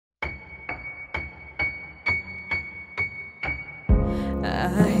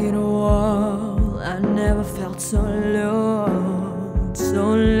I hit a wall, I never felt so low,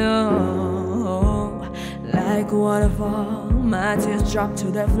 so low. Like a waterfall, my tears drop to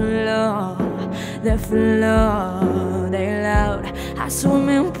the floor, the floor. They loud, a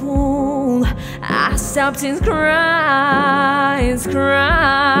swimming pool. I stopped in crimes,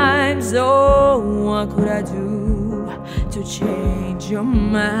 crimes. Oh, what could I do to change your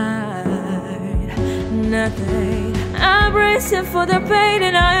mind? Nothing. I'm bracing for the pain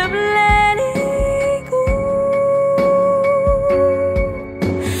and I am letting go.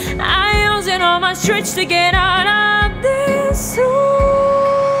 I using all my strength to get out of this soul.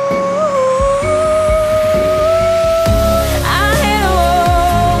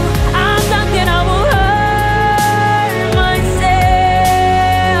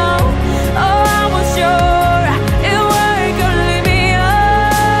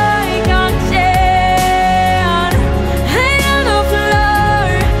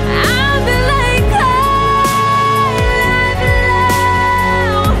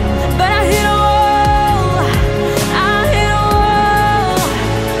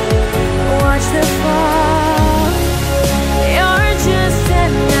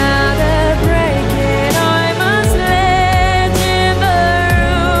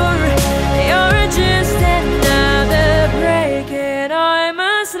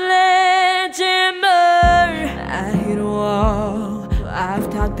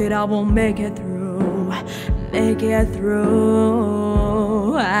 I won't make it through, make it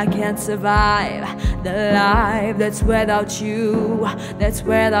through. I can't survive the life that's without you, that's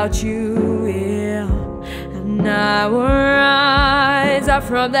without you, yeah. And I will rise up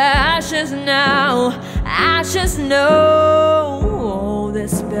from the ashes now, ashes, no.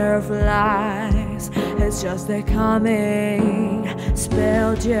 This pair of lies, it's just a coming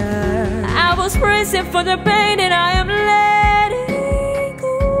spell, yeah. I was bracing for the pain and I am letting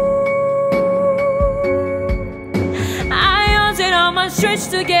all my strength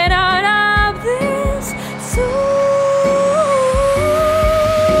to get out of